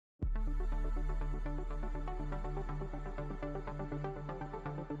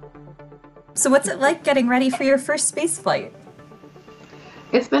So what's it like getting ready for your first space flight?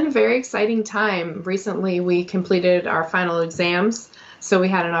 It's been a very exciting time. Recently, we completed our final exams, so we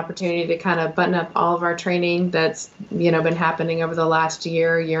had an opportunity to kind of button up all of our training that's, been happening over the last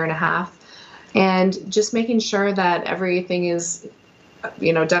year, year and a half, and just making sure that everything is,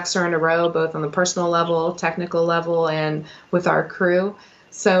 ducks are in a row, both on the personal level, technical level, and with our crew.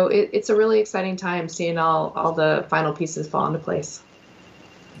 So it's a really exciting time seeing all the final pieces fall into place.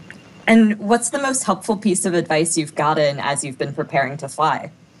 And what's the most helpful piece of advice you've gotten as you've been preparing to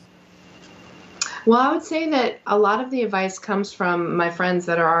fly? Well, I would say that a lot of the advice comes from my friends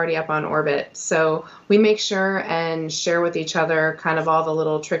that are already up on orbit. So we make sure and share with each other kind of all the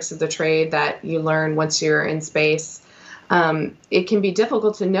little tricks of the trade that you learn once you're in space. It can be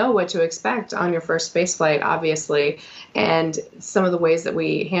difficult to know what to expect on your first space flight, obviously. And some of the ways that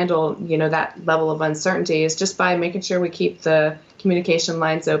we handle, that level of uncertainty is just by making sure we keep the communication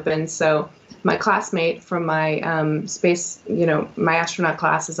lines open. So my classmate from my my astronaut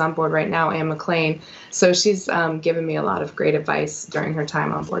class is on board right now, Anne McLean. So she's given me a lot of great advice during her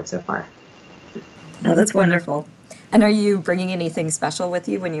time on board so far. Oh, that's wonderful. And are you bringing anything special with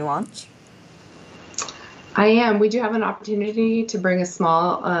you when you launch? I am. We do have an opportunity to bring a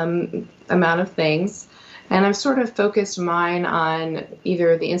small amount of things. And I've sort of focused mine on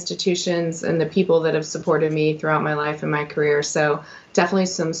either the institutions and the people that have supported me throughout my life and my career. So definitely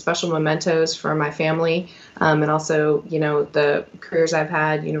some special mementos for my family, and also, the careers I've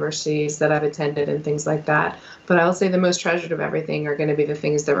had, universities that I've attended and things like that. But I will say the most treasured of everything are going to be the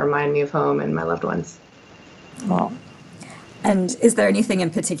things that remind me of home and my loved ones. Well, and is there anything in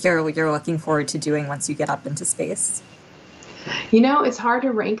particular you're looking forward to doing once you get up into space? It's hard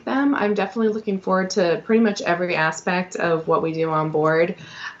to rank them. I'm definitely looking forward to pretty much every aspect of what we do on board.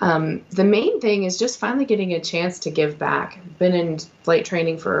 The main thing is just finally getting a chance to give back. Been in flight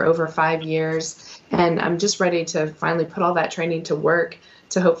training for over 5 years, and I'm just ready to finally put all that training to work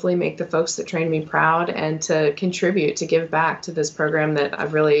to hopefully make the folks that trained me proud and to contribute, to give back to this program that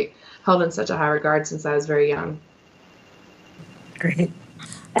I've really held in such a high regard since I was very young. Great.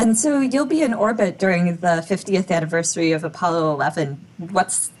 And so you'll be in orbit during the 50th anniversary of Apollo 11.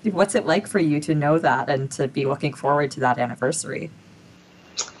 What's it like for you to know that and to be looking forward to that anniversary?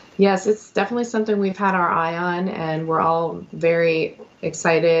 Yes, it's definitely something we've had our eye on, and we're all very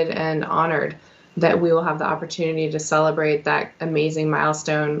excited and honored that we will have the opportunity to celebrate that amazing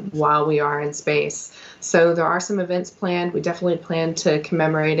milestone while we are in space. So there are some events planned. We definitely plan to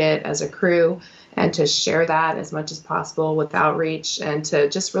commemorate it as a crew and to share that as much as possible with outreach and to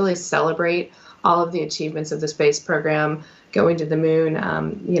just really celebrate all of the achievements of the space program, going to the moon,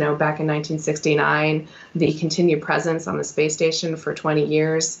 back in 1969, the continued presence on the space station for 20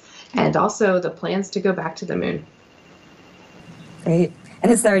 years, and also the plans to go back to the moon. Great.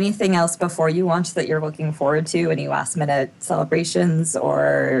 And is there anything else before you launch that you're looking forward to? Any last minute celebrations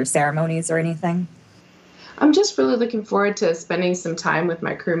or ceremonies or anything? I'm just really looking forward to spending some time with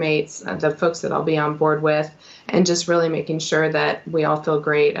my crewmates, the folks that I'll be on board with, and just really making sure that we all feel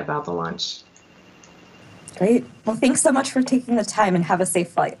great about the launch. Great. Well, thanks so much for taking the time and have a safe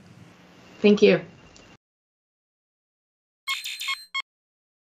flight. Thank you.